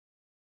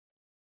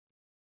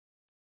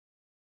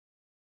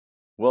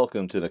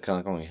Welcome to the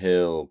Conquering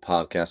Hill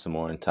podcast and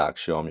morning talk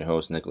show. I'm your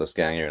host, Nicholas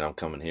Ganger, and I'm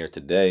coming here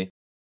today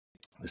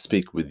to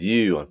speak with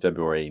you on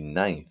February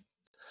 9th,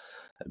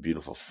 a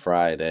beautiful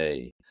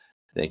Friday.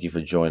 Thank you for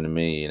joining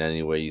me in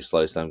any way you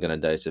slice. I'm going to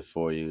dice it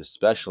for you,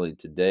 especially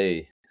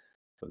today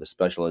for the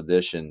special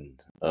edition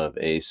of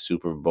a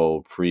Super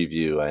Bowl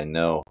preview. I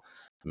know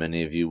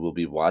many of you will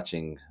be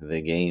watching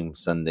the game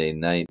Sunday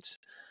night.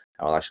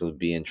 I'll actually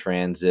be in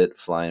transit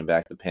flying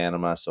back to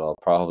Panama, so I'll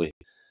probably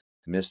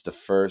miss the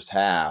first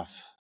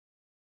half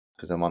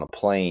because I'm on a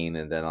plane,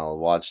 and then I'll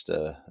watch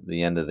the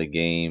end of the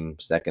game,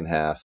 second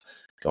half,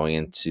 going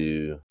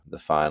into the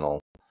final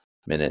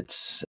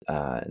minutes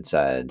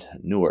inside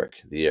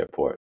Newark, the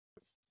airport.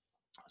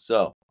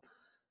 So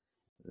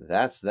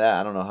that's that.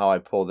 I don't know how I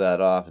pulled that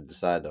off and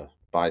decided to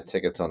buy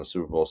tickets on the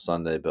Super Bowl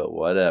Sunday, but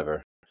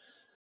whatever.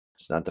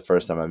 It's not the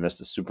first time I missed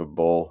the Super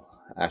Bowl.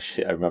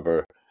 Actually, I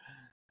remember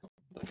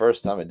the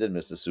first time I did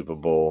miss the Super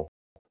Bowl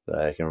that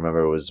I can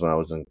remember was when I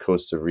was in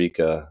Costa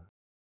Rica.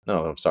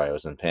 No, I'm sorry, I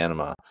was in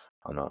Panama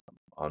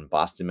on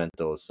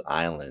Bastimentos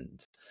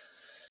Island.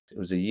 It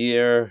was a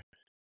year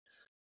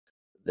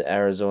the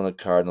Arizona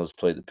Cardinals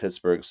played the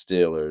Pittsburgh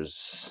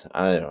Steelers.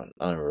 I don't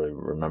really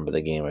remember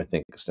the game. I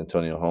think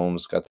Santonio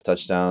Holmes got the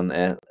touchdown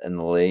in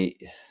the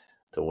late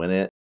to win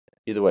it.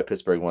 Either way,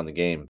 Pittsburgh won the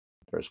game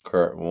versus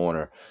Kurt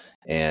Warner.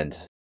 And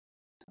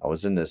I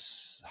was in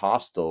this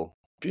hostel,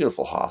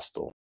 beautiful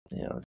hostel,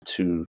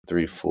 2-3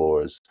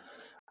 floors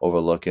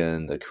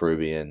overlooking the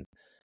Caribbean.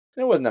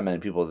 There wasn't that many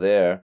people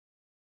there.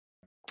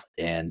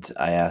 And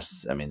I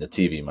asked, the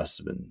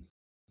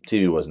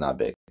TV was not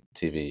big.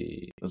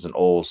 TV was an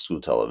old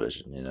school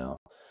television,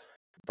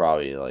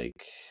 probably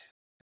like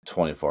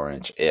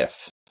 24-inch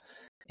if.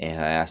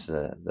 And I asked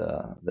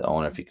the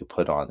owner if he could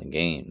put on the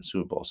game,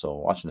 Super Bowl. So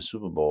watching the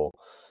Super Bowl,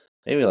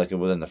 maybe like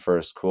within the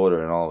first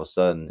quarter, and all of a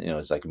sudden,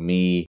 it's like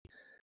me.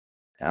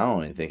 I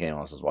don't even think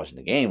anyone else was watching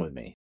the game with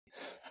me.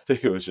 I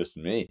think it was just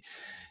me.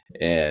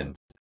 And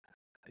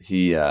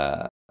he,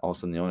 all of a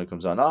sudden, the owner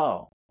comes on.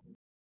 Oh,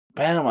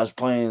 Panama's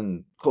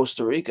playing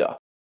Costa Rica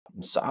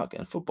in soccer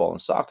and football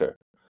and soccer.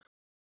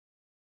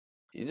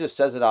 He just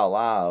says it out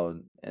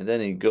loud, and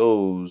then he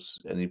goes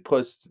and he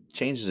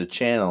changes the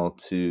channel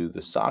to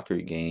the soccer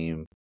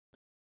game,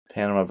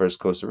 Panama versus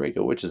Costa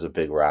Rica, which is a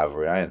big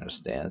rivalry. I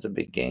understand. It's a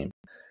big game.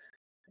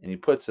 And he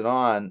puts it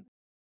on,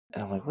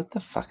 and I'm like, what the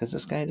fuck is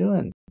this guy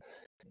doing?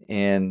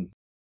 And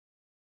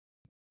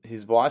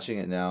he's watching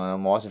it now, and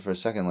I'm watching for a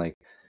second, and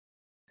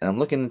I'm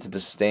looking into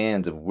the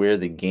stands of where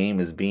the game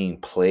is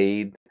being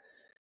played.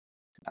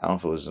 I don't know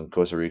if it was in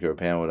Costa Rica or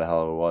Panama, what the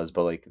hell it was,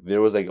 but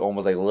there was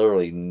almost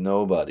literally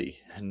nobody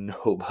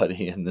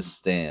in the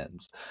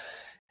stands.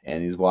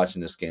 And he's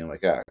watching this game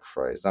like, oh,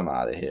 Christ, I'm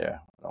out of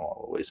here. I don't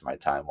want to waste my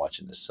time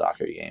watching this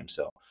soccer game.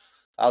 So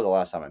that was the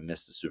last time I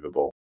missed the Super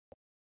Bowl.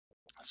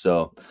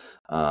 So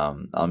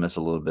I'll miss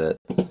a little bit.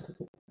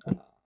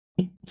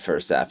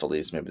 First half, at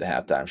least, maybe the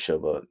halftime show,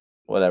 but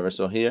whatever.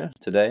 So here,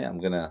 today, I'm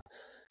going to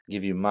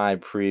give you my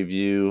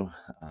preview,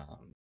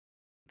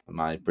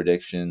 my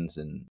predictions,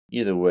 and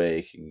either way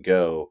it can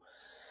go.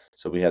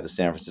 So we have the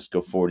San Francisco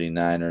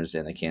 49ers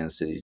and the Kansas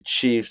City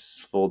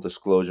Chiefs. Full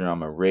disclosure,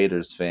 I'm a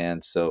Raiders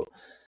fan, so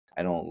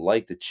I don't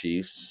like the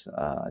Chiefs.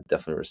 I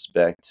definitely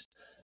respect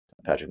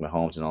Patrick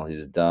Mahomes and all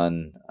he's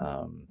done.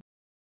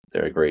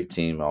 They're a great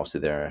team.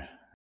 Obviously, they're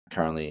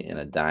currently in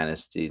a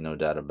dynasty, no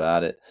doubt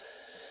about it.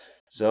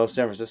 So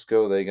San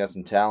Francisco, they got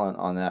some talent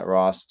on that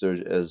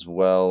roster as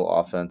well.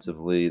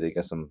 Offensively, they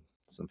got some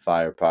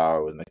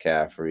firepower with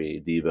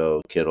McCaffrey,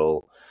 Debo,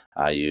 Kittle,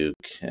 Ayuk,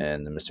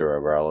 and Mr.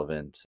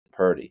 Irrelevant,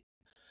 Purdy.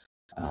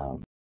 I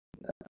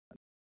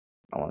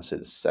want to say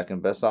the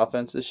second best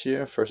offense this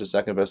year, first or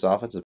second best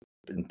offense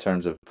in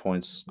terms of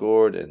points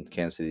scored, and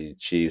Kansas City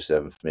Chiefs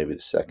have maybe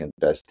the second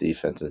best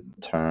defense in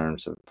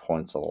terms of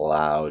points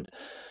allowed.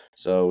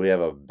 So we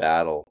have a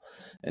battle.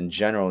 And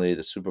generally,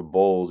 the Super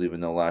Bowls, even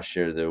though last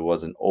year there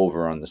wasn't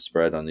over on the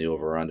spread on the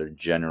over-under,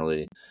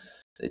 generally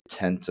they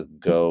tend to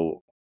go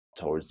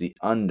towards the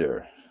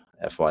under,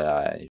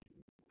 FYI,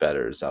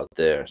 bettors out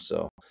there.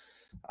 So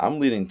I'm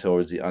leaning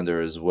towards the under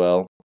as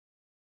well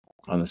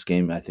on this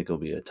game. I think it'll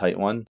be a tight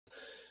one.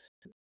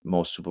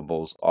 Most Super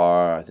Bowls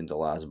are. I think the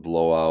last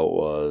blowout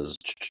was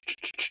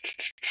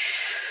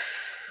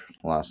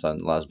last time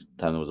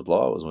there was a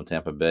blowout was when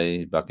Tampa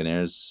Bay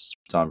Buccaneers,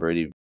 Tom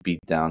Brady beat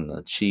down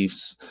the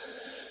Chiefs.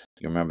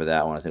 You remember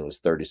that one? I think it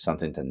was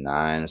 30-something to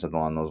 9 or something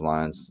along those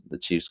lines. The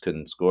Chiefs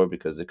couldn't score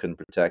because they couldn't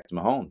protect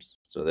Mahomes,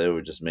 so they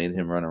were just made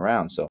him run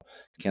around. So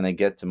can they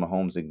get to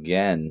Mahomes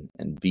again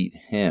and beat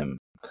him?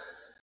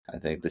 I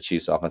think the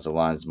Chiefs' offensive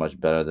line is much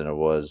better than it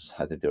was.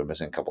 I think they were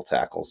missing a couple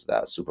tackles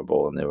that Super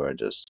Bowl, and they were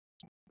just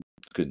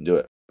couldn't do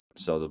it.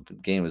 So the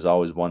game is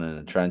always won in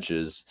the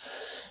trenches.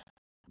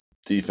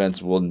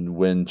 Defense will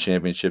win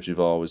championships. You've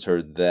always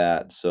heard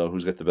that. So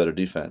who's got the better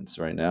defense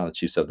right now? The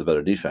Chiefs have the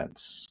better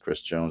defense.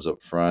 Chris Jones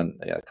up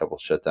front. They got a couple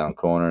shutdown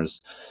corners.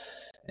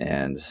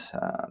 And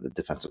the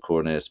defensive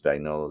coordinator,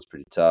 Spagnuolo, is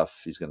pretty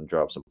tough. He's going to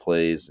drop some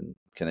plays. And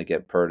can I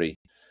get Purdy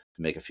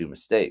to make a few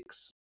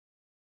mistakes?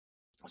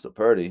 So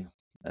Purdy,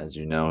 as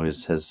you know,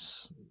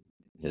 has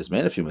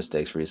made a few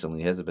mistakes recently.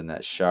 He hasn't been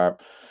that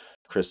sharp.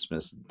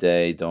 Christmas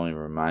Day, don't even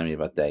remind me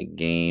about that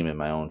game in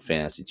my own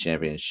fantasy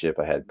championship.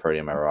 I had Purdy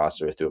on my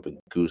roster. I threw up a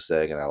goose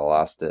egg and I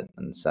lost it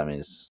in the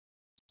semis.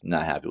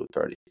 Not happy with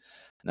Purdy.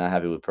 Not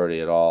happy with Purdy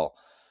at all.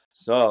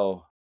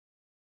 So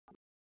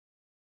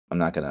I'm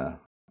not gonna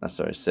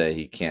necessarily say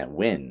he can't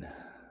win,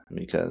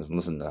 because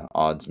listen to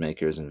odds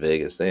makers in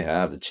Vegas. They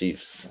have the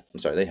Chiefs. I'm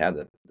sorry, they have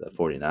the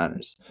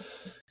 49ers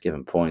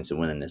giving points and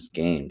winning this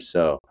game.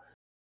 So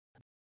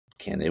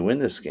can they win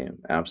this game?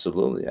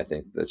 Absolutely. I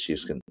think the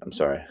Chiefs can. I'm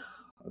sorry,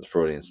 the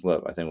Freudian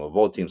slip. I think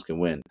both teams can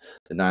win.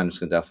 The Niners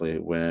can definitely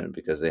win it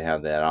because they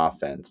have that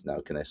offense. Now,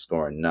 can they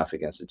score enough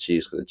against the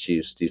Chiefs? Because the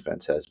Chiefs'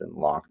 defense has been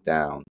locked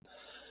down.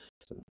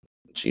 So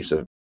the Chiefs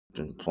have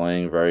been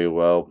playing very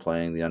well,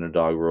 playing the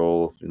underdog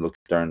role. If you look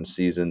during the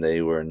season,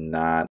 they were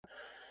not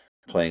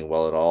playing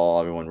well at all.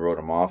 Everyone wrote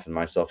them off, and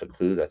myself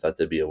included. I thought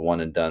they'd be a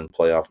one-and-done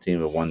playoff team,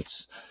 but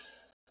once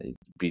they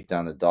beat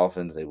down the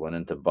Dolphins, they went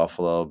into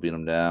Buffalo, beat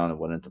them down, and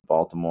went into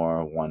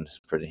Baltimore, won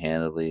pretty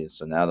handily.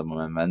 So now the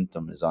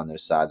momentum is on their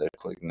side. They're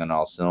clicking on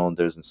all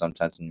cylinders, and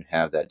sometimes when you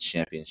have that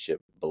championship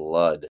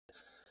blood,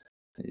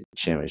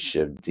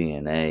 championship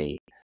DNA,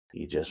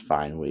 you just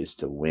find ways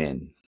to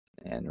win.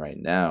 And right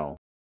now,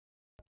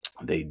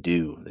 they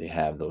do. They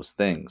have those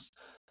things.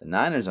 The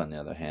Niners, on the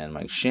other hand,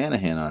 Mike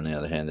Shanahan, on the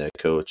other hand, their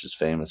coach, is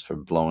famous for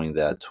blowing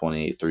that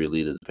 28-3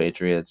 lead of the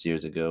Patriots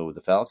years ago with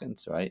the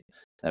Falcons, right?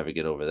 Never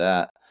get over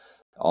that.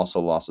 Also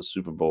lost the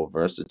Super Bowl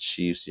versus the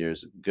Chiefs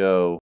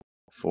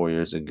 4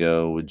 years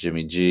ago with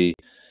Jimmy G.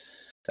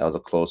 That was a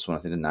close one.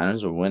 I think the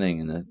Niners were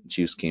winning, and the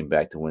Chiefs came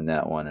back to win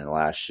that one. And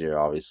last year,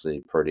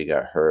 obviously, Purdy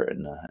got hurt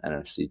in the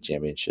NFC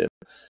Championship,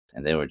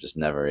 and they were just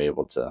never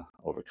able to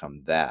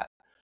overcome that.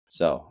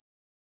 So,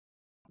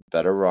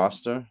 better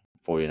roster,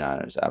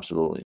 49ers,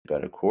 absolutely.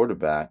 Better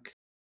quarterback,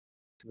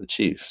 the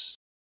Chiefs.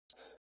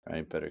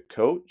 Right? Better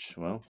coach,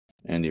 well,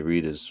 Andy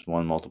Reid has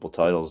won multiple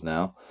titles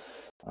now.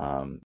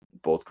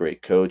 Both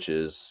great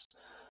coaches,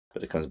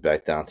 but it comes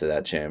back down to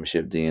that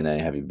championship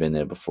DNA. Have you been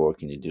there before?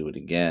 Can you do it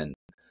again?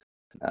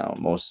 Now,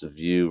 most of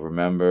you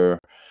remember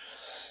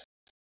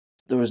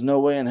there was no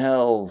way in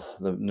hell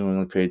the New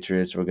England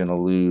Patriots were going to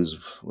lose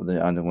when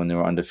they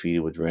were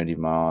undefeated with Randy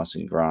Moss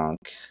and Gronk,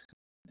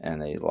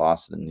 and they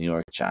lost to the New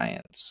York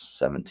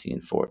Giants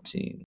 17-14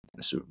 in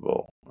the Super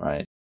Bowl,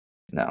 right?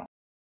 Now,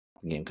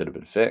 the game could have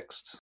been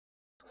fixed.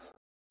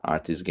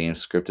 Aren't these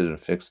games scripted and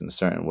fixed in a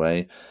certain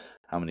way?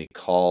 How many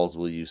calls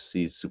will you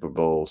see Super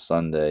Bowl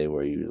Sunday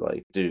where you're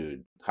like,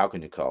 dude, how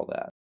can you call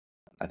that?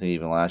 I think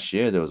even last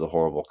year there was a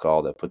horrible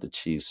call that put the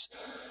Chiefs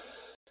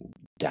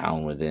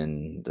down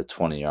within the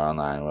 20-yard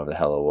line, whatever the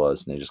hell it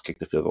was, and they just kicked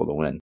the field goal to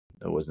win.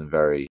 It wasn't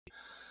very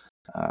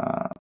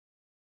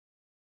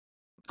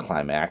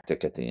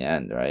climactic at the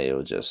end, right? It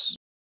was just,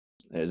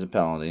 there's a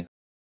penalty,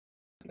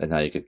 and now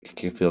you could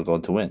kick a field goal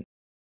to win.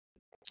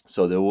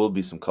 So there will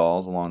be some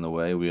calls along the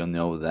way. We all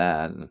know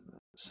that.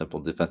 Simple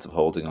defensive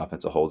holding,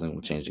 offensive holding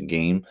will change the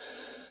game.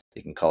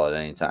 They can call it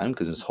any time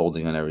because it's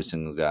holding on every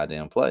single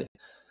goddamn play.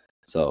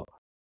 So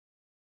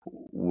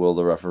will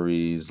the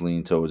referees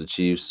lean towards the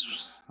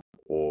Chiefs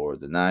or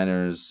the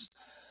Niners?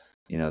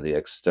 You know, the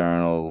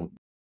external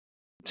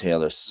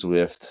Taylor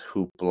Swift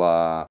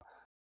hoopla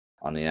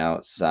on the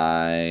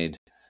outside,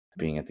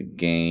 being at the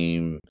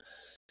game.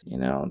 You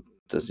know,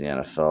 does the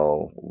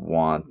NFL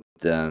want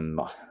them,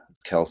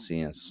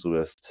 Kelsey and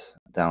Swift,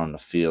 down the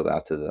field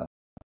after the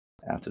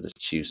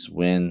Chiefs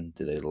win?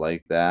 Do they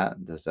like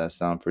that? Does that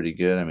sound pretty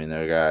good? I mean,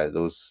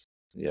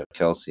 you have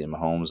Kelsey and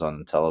Mahomes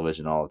on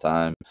television all the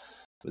time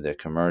with their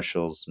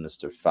commercials,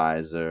 Mr.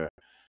 Pfizer.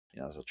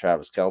 You know, so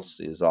Travis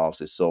Kelsey has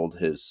obviously sold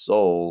his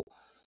soul,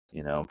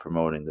 you know,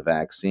 promoting the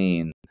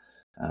vaccine,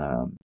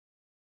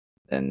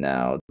 and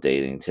now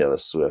dating Taylor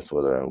Swift,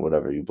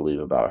 whatever you believe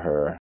about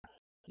her.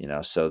 You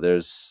know, so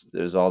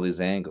there's all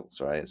these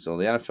angles, right? So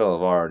the NFL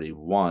have already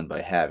won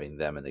by having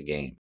them in the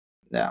game.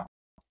 Now,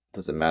 it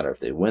doesn't matter if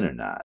they win or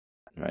not,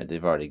 right?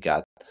 They've already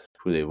got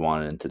who they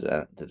wanted into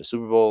the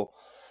Super Bowl.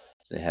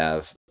 They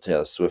have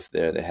Taylor Swift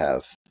there. They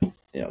have,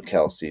 you know,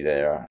 Kelsey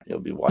there. You'll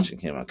be watching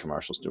him on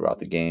commercials throughout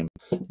the game,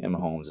 and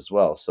Mahomes as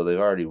well. So they've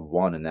already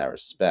won in that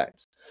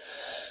respect.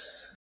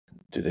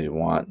 Do they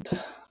want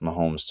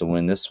Mahomes to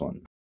win this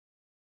one?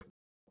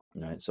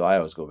 Right. So I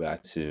always go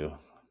back to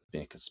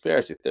being a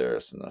conspiracy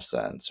theorist in a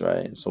sense,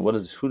 right? So who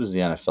does the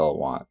NFL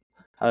want?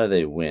 How do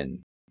they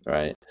win,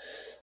 right?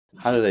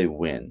 How do they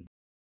win?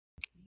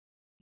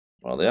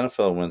 Well, the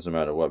NFL wins no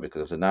matter what,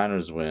 because if the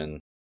Niners win,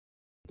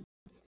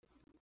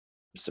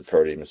 Mr.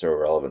 Purdy, Mr.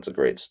 Irrelevant's a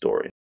great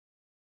story.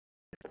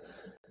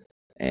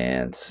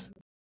 And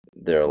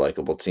they're a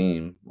likable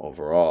team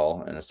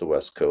overall, and it's the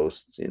West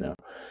Coast, you know.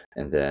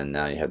 And then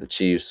now you have the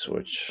Chiefs,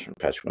 which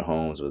Patrick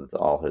Mahomes with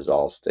all his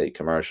all-state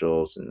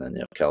commercials, and then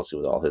you have Kelsey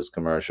with all his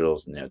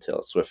commercials, and you have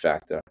Taylor Swift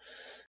factor.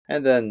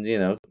 And then, you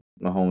know,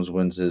 Mahomes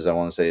wins his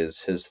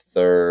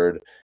third,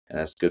 and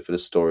that's good for the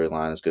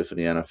storyline. It's good for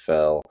the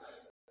NFL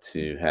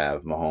to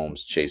have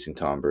Mahomes chasing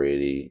Tom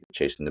Brady,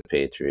 chasing the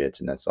Patriots,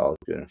 and that's all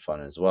good and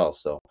fun as well.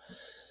 So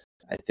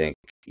I think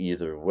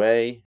either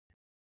way,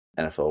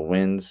 NFL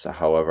wins.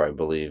 However, I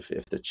believe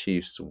if the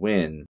Chiefs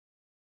win,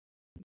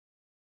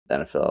 the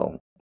NFL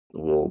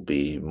will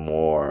be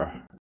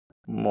more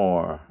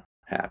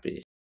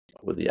happy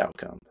with the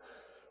outcome.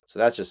 So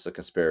that's just a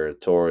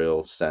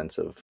conspiratorial sense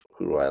of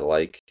who do I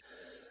like.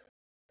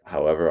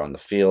 However, on the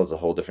field, it's a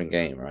whole different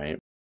game, right?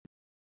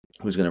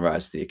 Who's going to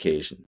rise to the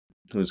occasion?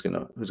 Who's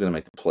gonna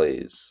make the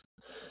plays?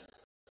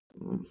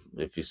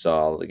 If you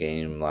saw the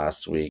game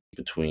last week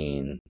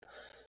between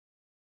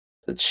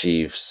the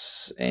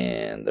Chiefs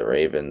and the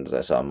Ravens,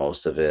 I saw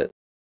most of it,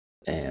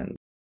 and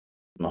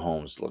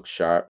Mahomes looked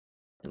sharp.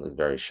 He looked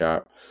very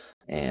sharp,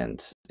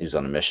 and he was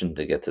on a mission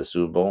to get to the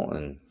Super Bowl,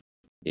 and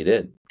he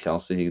did.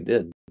 Kelsey, he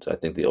did. So I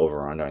think the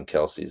over-under on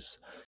Kelsey's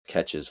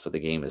catches for the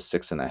game is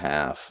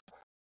 6.5.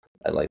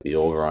 I like the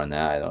over on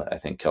that. I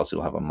think Kelsey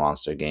will have a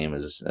monster game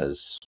as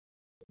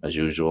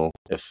usual.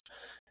 If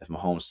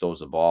Mahomes throws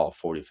the ball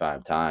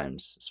 45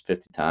 times, it's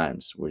 50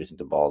 times. Where do you think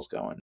the ball's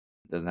going?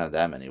 He doesn't have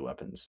that many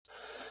weapons.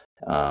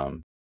 They're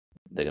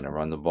going to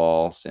run the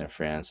ball. San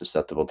Fran's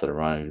susceptible to the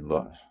run.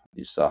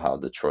 You saw how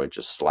Detroit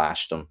just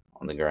slashed them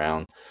on the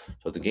ground.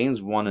 So if the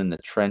game's won in the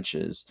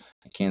trenches,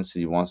 Kansas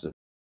City wants to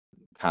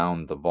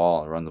pound the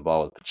ball and run the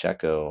ball with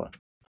Pacheco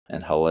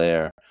and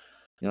Hilaire.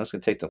 It's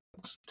going to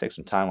take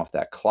some time off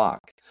that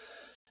clock.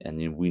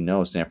 And we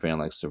know San Fran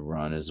likes to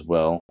run as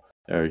well.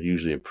 They're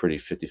usually a pretty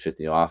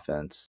 50-50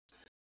 offense.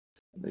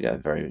 They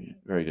got very,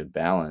 very good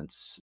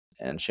balance.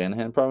 And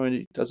Shanahan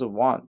probably doesn't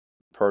want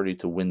Purdy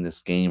to win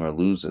this game or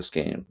lose this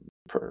game,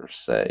 per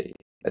se.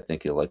 I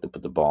think he'll like to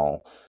put the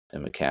ball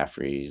in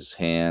McCaffrey's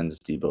hands,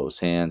 Debo's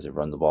hands, and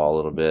run the ball a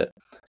little bit,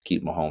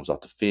 keep Mahomes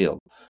off the field.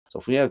 So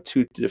if we have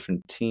two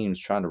different teams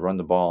trying to run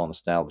the ball and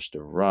establish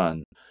the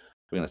run,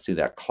 we're going to see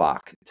that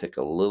clock tick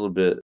a little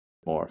bit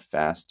more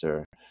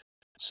faster.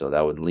 So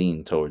that would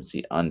lean towards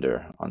the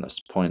under on this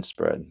point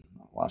spread.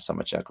 Last time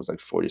I checked, it was like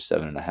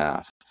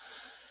 47.5.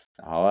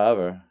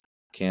 However,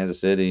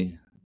 Kansas City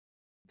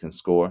can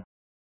score.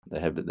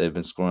 They've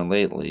been scoring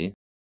lately,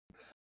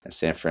 and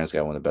San Fran's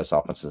got one of the best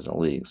offenses in the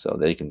league. So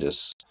they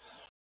just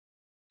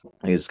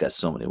got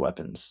so many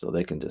weapons. So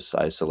they can just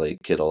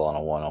isolate Kittle on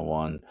a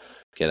one-on-one,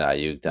 get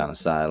Ayuk down the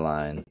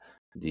sideline,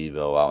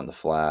 Debo out in the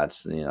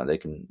flats.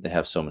 They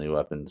have so many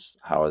weapons.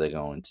 How are they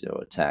going to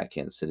attack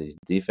Kansas City's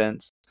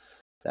defense?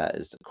 That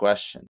is the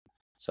question.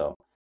 So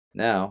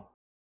now,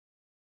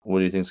 what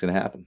do you think is going to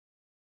happen?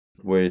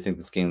 Where do you think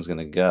this game is going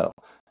to go?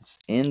 It's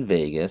in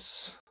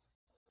Vegas,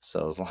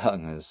 so as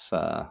long as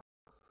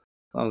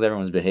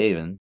everyone's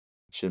behaving,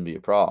 it shouldn't be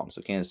a problem.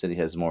 So Kansas City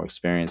has more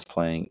experience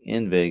playing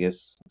in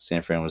Vegas.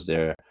 San Fran was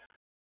there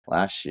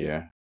last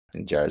year. I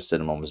think Jared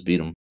Stidham almost beat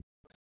them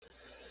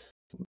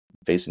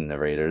facing the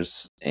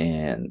Raiders,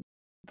 and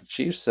the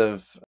Chiefs I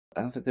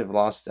don't think they've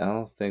lost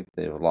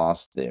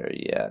there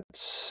yet.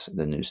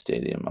 The new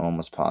stadium. I'm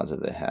almost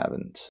positive they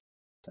haven't.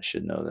 I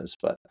should know this,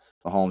 but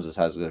Mahomes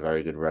has a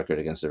very good record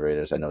against the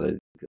Raiders. I know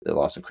they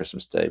lost on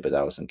Christmas Day, but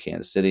that was in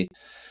Kansas City.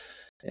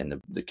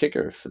 And the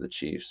kicker for the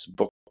Chiefs,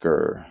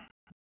 Booker,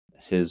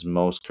 his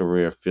most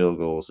career field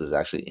goals is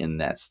actually in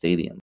that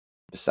stadium,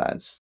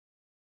 besides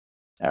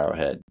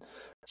Arrowhead.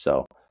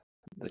 So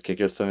the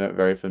kicker's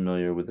very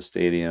familiar with the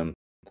stadium.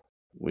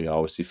 We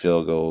always see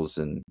field goals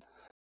in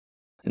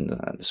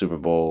the Super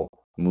Bowl.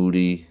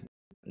 Moody,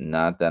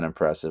 not that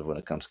impressive when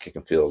it comes to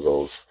kicking field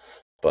goals,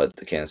 but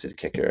the Kansas City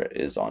kicker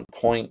is on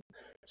point.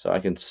 So I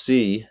can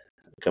see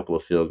a couple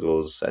of field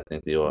goals. I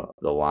think the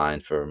line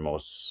for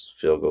most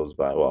field goals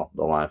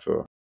the line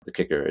for the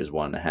kicker is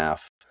 1.5.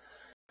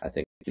 I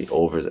think the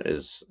over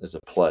is a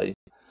play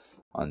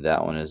on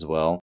that one as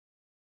well.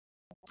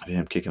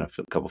 Him kicking a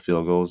couple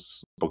field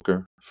goals,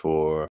 Booker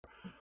for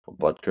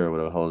Butker,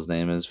 whatever the hell his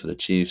name is, for the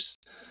Chiefs.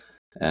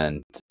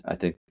 And I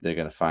think they're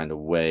going to find a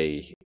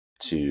way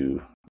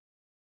to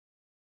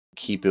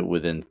keep it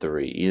within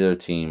 3. Either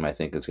team, I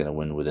think, is going to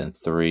win within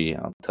 3.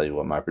 I'll tell you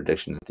what my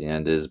prediction at the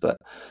end is, but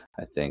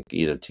I think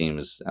either team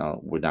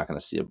we're not going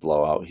to see a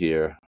blowout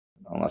here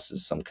unless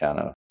it's some kind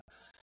of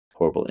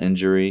horrible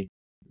injury,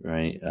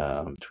 right,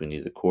 between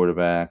either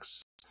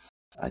quarterbacks.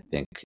 I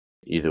think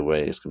either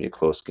way, it's going to be a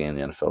close game.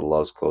 The NFL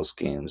loves close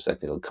games. I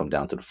think it'll come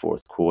down to the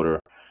fourth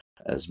quarter,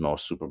 as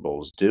most Super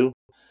Bowls do.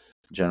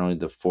 Generally,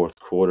 the fourth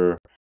quarter,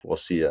 we'll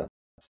see a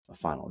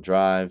final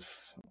drive,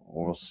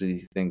 or we'll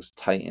see things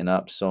tighten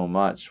up so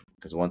much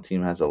because one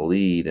team has a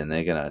lead and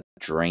they're going to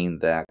drain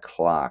that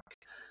clock,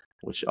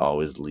 which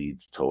always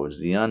leads towards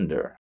the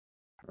under,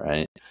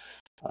 right?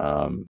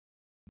 You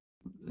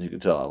can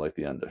tell I like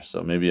the under.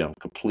 So maybe I'm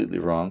completely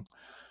wrong,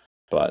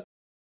 but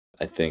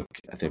I think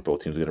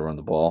both teams are going to run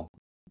the ball.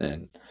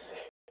 And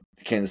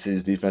Kansas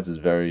City's defense is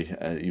very,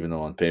 even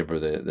though on paper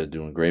they're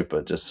doing great,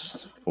 but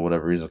just for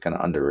whatever reason, kind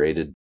of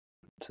underrated.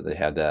 So they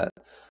have that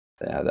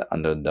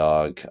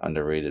underdog,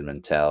 underrated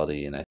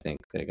mentality, and I think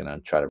they're gonna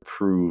try to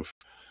prove.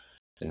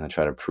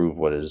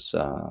 What is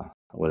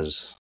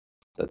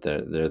that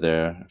they're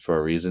there for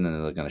a reason,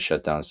 and they're gonna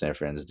shut down San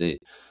Fran's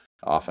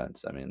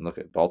offense. I mean, look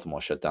at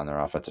Baltimore shut down their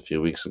offense a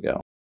few weeks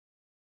ago.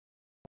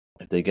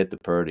 If they get to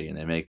Purdy and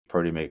they make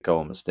Purdy make a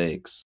couple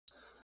mistakes,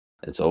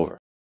 it's over.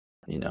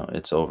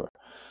 It's over.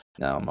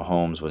 Now,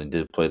 Mahomes, when he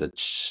did play the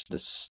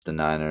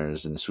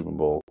Niners in the Super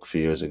Bowl a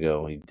few years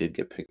ago, he did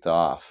get picked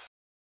off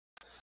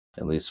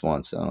at least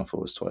once. I don't know if it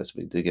was twice,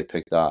 but he did get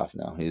picked off.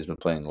 Now he's been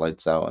playing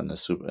lights out in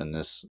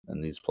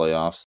these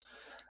playoffs.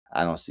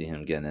 I don't see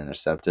him getting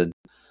intercepted.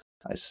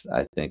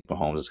 I think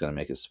Mahomes is going to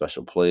make his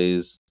special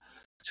plays.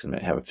 He's going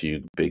to have a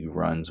few big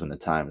runs when the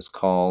time is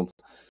called,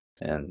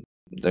 and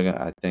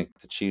I think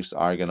the Chiefs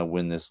are going to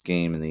win this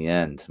game in the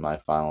end. My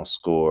final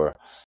score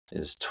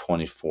is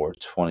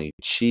 24-20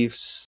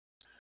 Chiefs.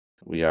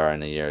 We are in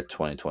the year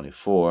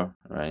 2024,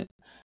 right?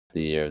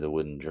 The year of the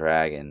wooden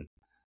dragon.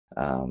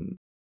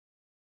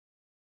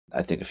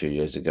 I think a few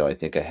years ago, I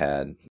think I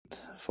had,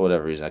 for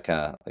whatever reason, I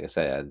kind of, like I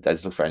said, I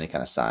just look for any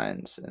kind of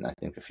signs. And I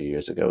think a few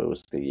years ago, it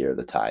was the year of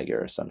the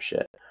tiger or some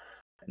shit.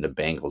 And the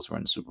Bengals were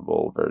in the Super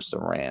Bowl versus the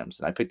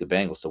Rams. And I picked the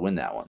Bengals to win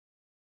that one.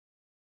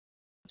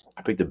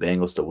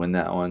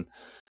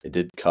 They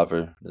did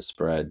cover the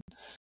spread.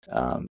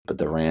 But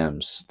the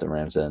Rams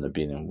ended up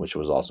beating them, which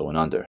was also an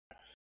under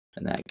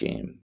in that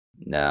game.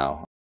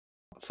 Now,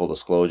 full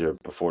disclosure,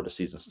 before the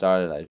season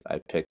started, I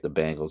picked the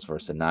Bengals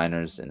versus the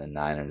Niners, and the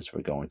Niners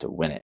were going to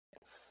win it.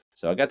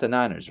 So I got the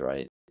Niners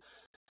right.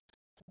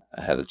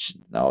 I had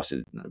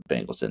obviously the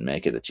Bengals didn't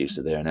make it. The Chiefs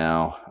are there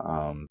now.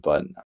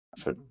 But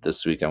for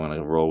this week, I'm going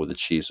to roll with the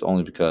Chiefs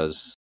only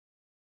because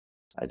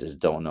I just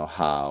don't know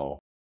how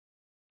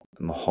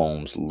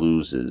Mahomes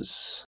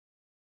loses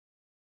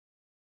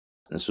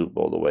in the Super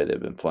Bowl the way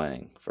they've been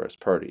playing versus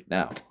Purdy.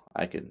 Now,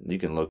 you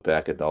can look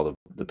back at all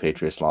the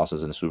Patriots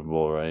losses in the Super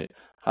Bowl, right?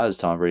 How does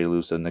Tom Brady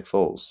lose to Nick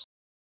Foles?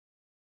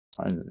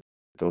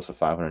 Throws for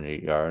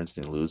 508 yards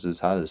and he loses.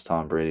 How does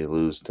Tom Brady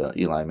lose to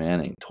Eli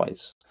Manning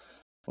twice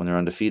when they're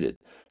undefeated?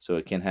 So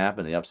it can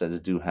happen. The upsets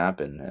do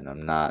happen, and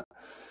I'm not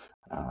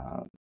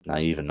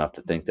naive enough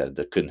to think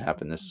that couldn't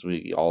happen this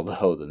week,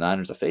 although the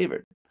Niners are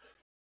favored,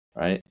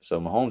 right? So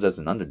Mahomes as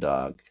an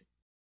underdog,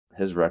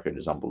 his record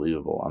is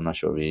unbelievable. I'm not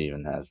sure if he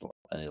even has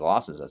any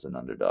losses as an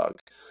underdog.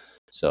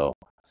 So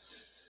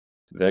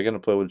they're going to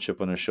play with a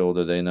chip on their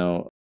shoulder. They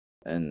know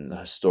in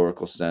a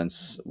historical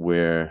sense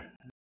where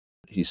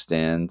he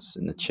stands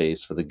in the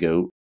chase for the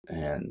GOAT,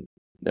 and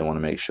they want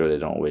to make sure they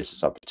don't waste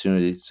this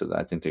opportunity. So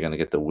I think they're going to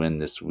get the win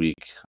this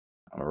week.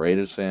 I'm a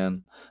Raiders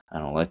fan. I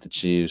don't like the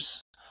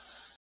Chiefs.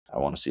 I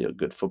want to see a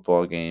good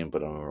football game,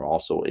 but I'm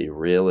also a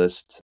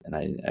realist, and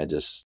I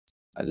just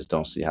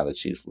don't see how the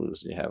Chiefs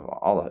lose. You have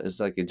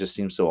it's like it just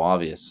seems so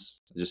obvious.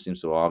 It just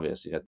seems so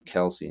obvious. You got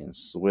Kelsey and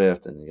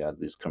Swift, and you got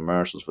these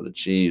commercials for the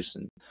Chiefs,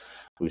 and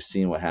we've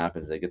seen what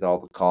happens. They get all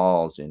the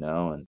calls, and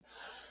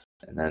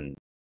then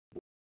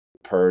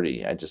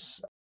Purdy. I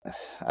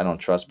don't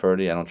trust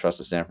Purdy. I don't trust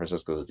the San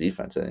Francisco's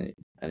defense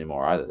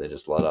anymore either. They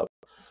just let up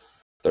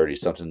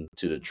 30-something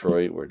to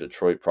Detroit, where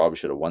Detroit probably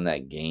should have won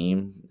that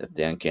game if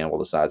Dan Campbell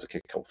decides to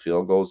kick a couple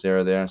field goals here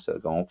or there instead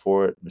of going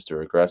for it,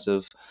 Mr.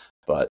 Aggressive.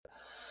 But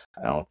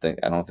I don't think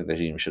they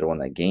even should have won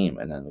that game.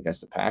 And then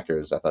against the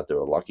Packers, I thought they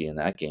were lucky in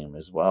that game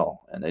as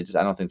well. And I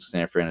don't think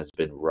San Fran has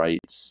been right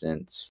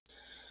since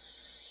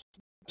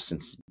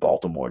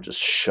Baltimore just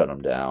shut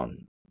them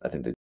down. I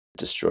think they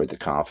destroyed the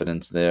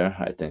confidence there.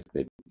 I think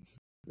they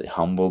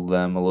humbled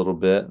them a little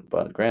bit,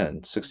 but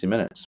granted, 60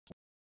 minutes.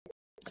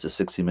 It's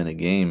a 60-minute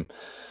game,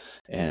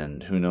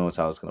 and who knows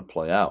how it's going to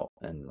play out.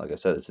 And like I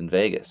said, it's in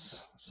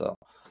Vegas. So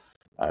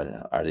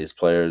are these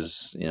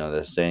players,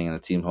 they're staying in the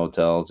team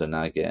hotels, they're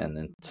not getting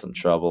in some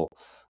trouble?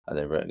 Are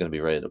they going to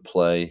be ready to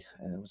play?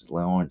 And it was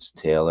Lawrence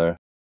Taylor.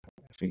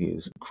 I think he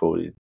was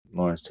quoted.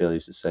 Lawrence Taylor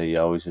used to say he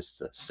always used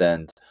to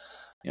send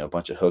a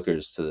bunch of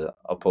hookers to the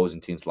opposing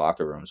team's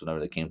locker rooms whenever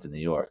they came to New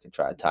York and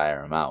try to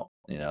tire them out.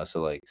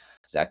 So like,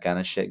 is that kind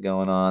of shit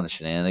going on? The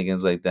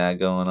shenanigans like that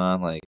going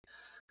on? Like,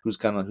 who's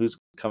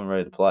coming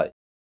ready to play?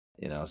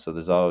 So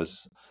there's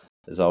always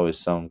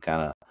some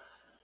kind of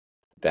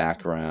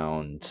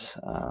background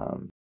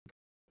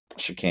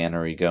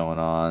chicanery going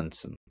on,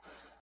 some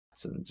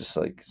just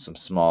like some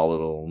small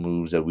little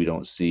moves that we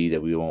don't see,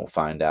 that we won't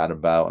find out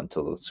about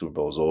until the Super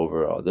Bowl's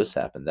over. Oh, this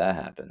happened, that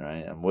happened,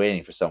 right? I'm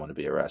waiting for someone to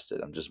be arrested.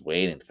 I'm just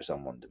waiting for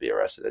someone to be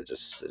arrested. It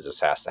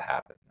just has to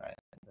happen, right?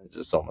 It's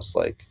just almost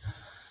like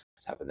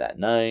it happened that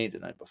night, the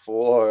night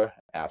before,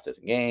 after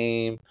the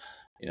game.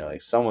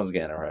 Like someone's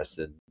getting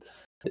arrested.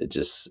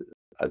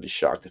 I'd be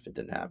shocked if it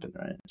didn't happen,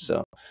 right?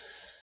 So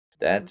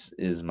that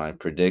is my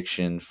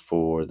prediction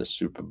for the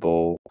Super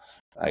Bowl.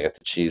 I got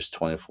the Chiefs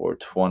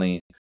 24-20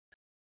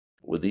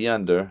 with the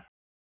under.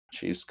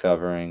 Chiefs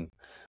covering.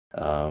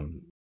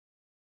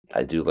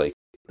 I do like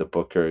the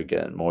Booker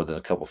getting more than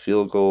a couple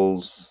field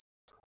goals.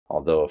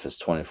 Although if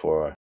it's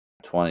 24-20,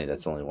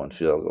 that's only one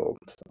field goal,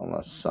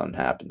 unless something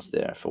happens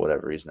there for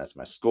whatever reason. That's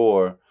my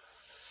score.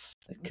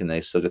 Can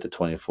they still get to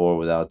 24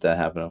 without that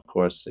happening? Of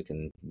course, they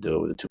can do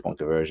it with a 2-point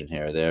conversion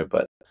here or there,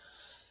 but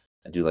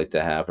I do like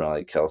that happen. I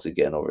like Kelsey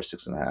getting over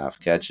 6.5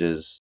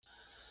 catches.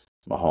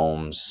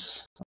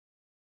 Mahomes,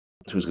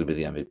 who's going to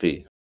be the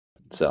MVP?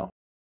 So,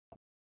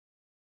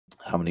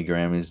 how many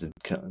Grammys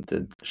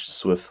did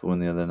Swift win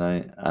the other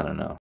night? I don't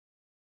know.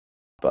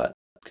 But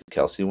could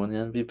Kelsey win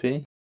the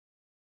MVP?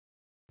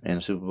 and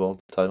a Super Bowl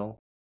title?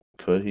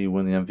 Could he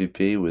win the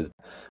MVP with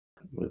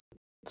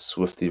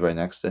Swifty right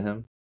next to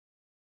him?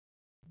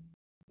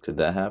 Could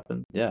that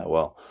happen? Yeah,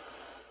 well,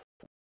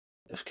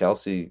 if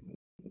Kelsey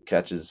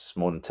catches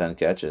more than 10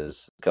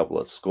 catches, a couple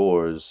of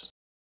scores,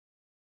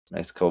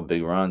 makes a couple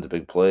big runs,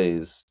 big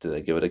plays, do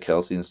they give it to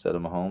Kelsey instead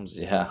of Mahomes?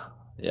 Yeah.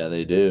 Yeah,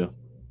 they do.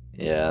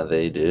 Yeah,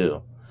 they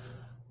do.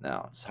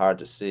 Now, it's hard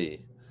to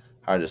see.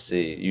 Hard to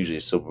see. Usually,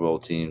 Super Bowl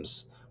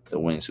teams, the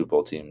winning Super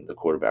Bowl team, the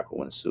quarterback will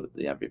win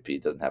the MVP.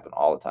 It doesn't happen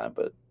all the time,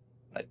 but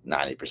like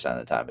 90% of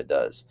the time it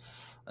does.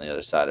 On the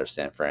other side, if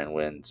San Fran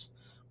wins,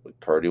 would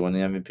Purdy win the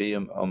MVP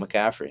or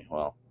McCaffrey?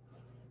 Well,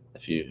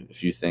 if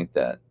you think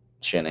that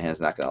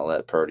Shanahan's not going to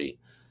let Purdy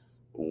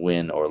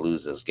win or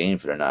lose this game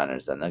for the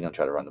Niners, then they're going to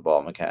try to run the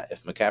ball.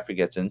 If McCaffrey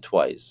gets in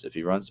twice, if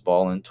he runs the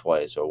ball in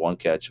twice, or one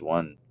catch,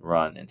 one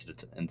run into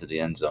the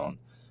end zone,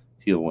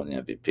 he'll win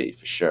the MVP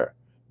for sure.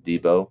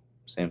 Debo,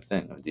 same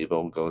thing. If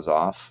Debo goes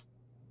off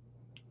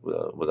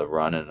with a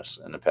run and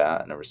a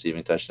pass and a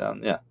receiving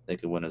touchdown, yeah, they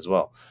could win as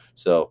well.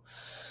 So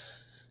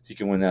he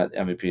can win that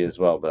MVP as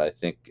well. But I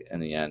think in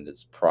the end,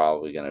 it's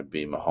probably going to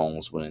be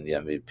Mahomes winning the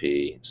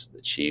MVP. It's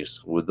the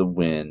Chiefs with the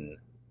win.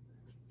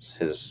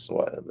 His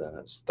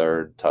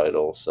third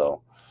title.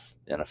 So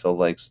the NFL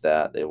likes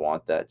that. They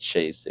want that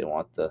chase. They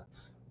want the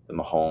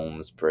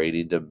Mahomes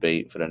Brady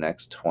debate for the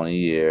next 20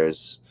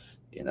 years.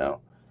 You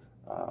know,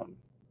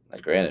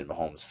 like granted,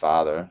 Mahomes'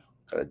 father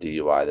got a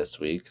DUI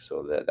this week,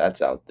 so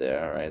that's out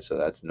there, right? So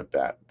that's in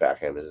the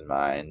back of his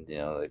mind. You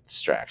know, like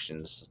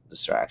distractions,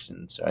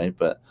 right?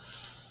 But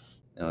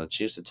the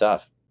Chiefs are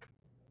tough,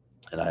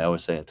 and I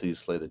always say until you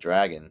slay the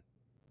dragon,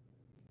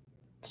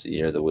 it's the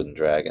year of the wooden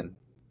dragon.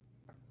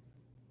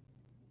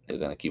 They're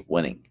gonna keep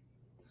winning.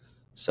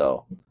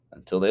 So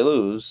until they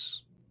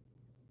lose,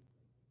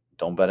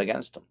 don't bet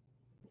against them.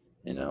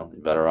 You're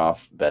better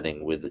off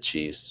betting with the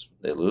Chiefs.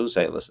 They lose,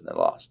 hey, listen, they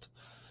lost.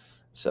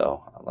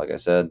 So, like I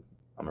said,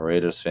 I'm a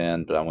Raiders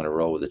fan, but I'm going to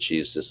roll with the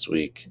Chiefs this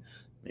week.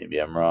 Maybe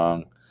I'm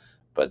wrong,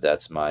 but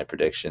that's my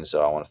prediction.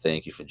 So I want to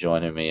thank you for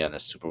joining me on the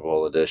Super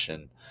Bowl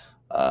edition.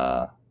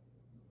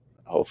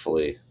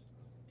 Hopefully,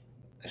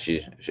 if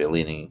you're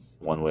leaning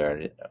one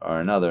way or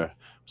another,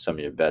 some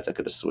of your bets, I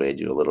could have swayed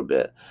you a little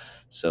bit.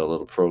 So a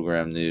little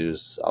program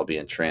news. I'll be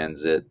in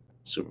transit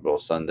Super Bowl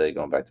Sunday,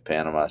 going back to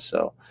Panama.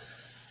 So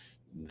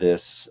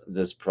this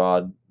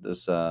podcast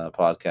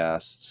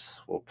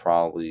will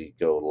probably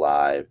go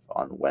live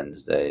on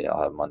Wednesday.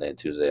 I'll have Monday and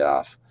Tuesday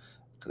off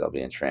because I'll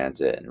be in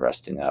transit and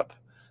resting up.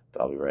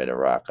 But I'll be ready to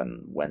rock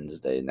on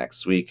Wednesday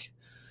next week.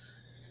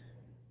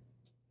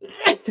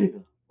 Bless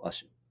you.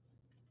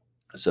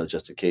 So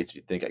just in case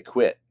you think I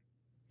quit,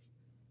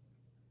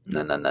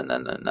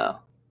 no.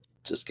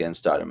 Just getting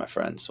started, my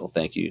friends. Well,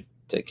 thank you.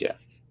 Take care.